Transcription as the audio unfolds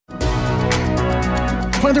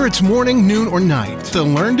Whether it's morning, noon, or night, the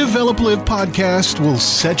Learn, Develop, Live podcast will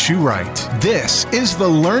set you right. This is the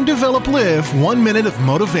Learn, Develop, Live 1 Minute of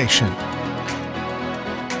Motivation.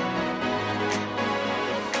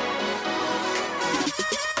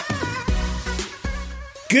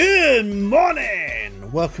 Good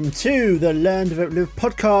morning! Welcome to the Learn, Develop, Live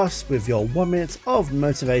podcast with your 1 minute of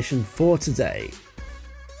motivation for today.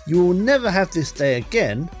 You will never have this day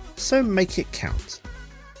again, so make it count.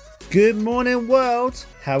 Good morning, world!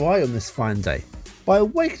 How are you on this fine day? By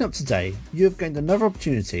waking up today, you have gained another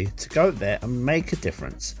opportunity to go out there and make a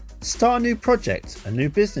difference. Start a new project, a new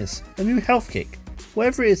business, a new health kick.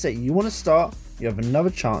 Whatever it is that you want to start, you have another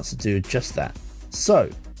chance to do just that. So,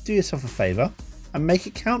 do yourself a favour and make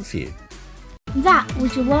it count for you. That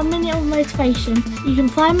was your 1 minute of motivation. You can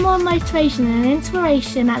find more motivation and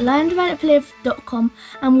inspiration at learndeveloplive.com,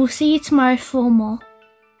 and we'll see you tomorrow for more.